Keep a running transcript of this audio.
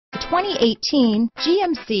2018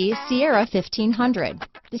 GMC Sierra 1500.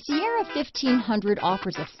 The Sierra 1500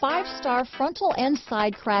 offers a 5-star frontal and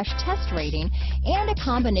side crash test rating and a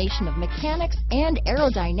combination of mechanics and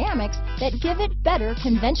aerodynamics that give it better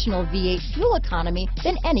conventional V8 fuel economy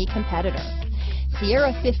than any competitor.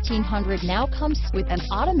 Sierra 1500 now comes with an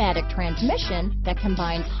automatic transmission that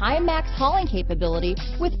combines high max hauling capability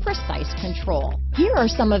with precise control. Here are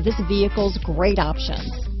some of this vehicle's great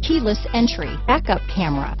options: keyless entry, backup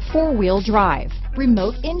camera, 4-wheel drive,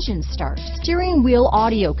 remote engine start, steering wheel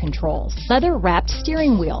audio controls, leather-wrapped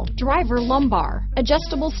steering wheel, driver lumbar,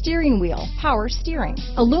 adjustable steering wheel, power steering,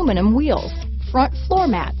 aluminum wheels, front floor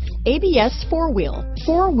mats, ABS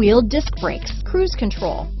 4-wheel disc brakes, cruise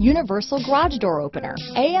control, universal garage door opener,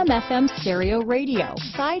 AM/FM stereo radio,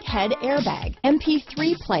 side head airbag,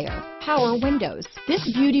 MP3 player, power windows. This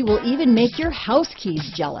beauty will even make your house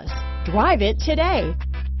keys jealous. Drive it today.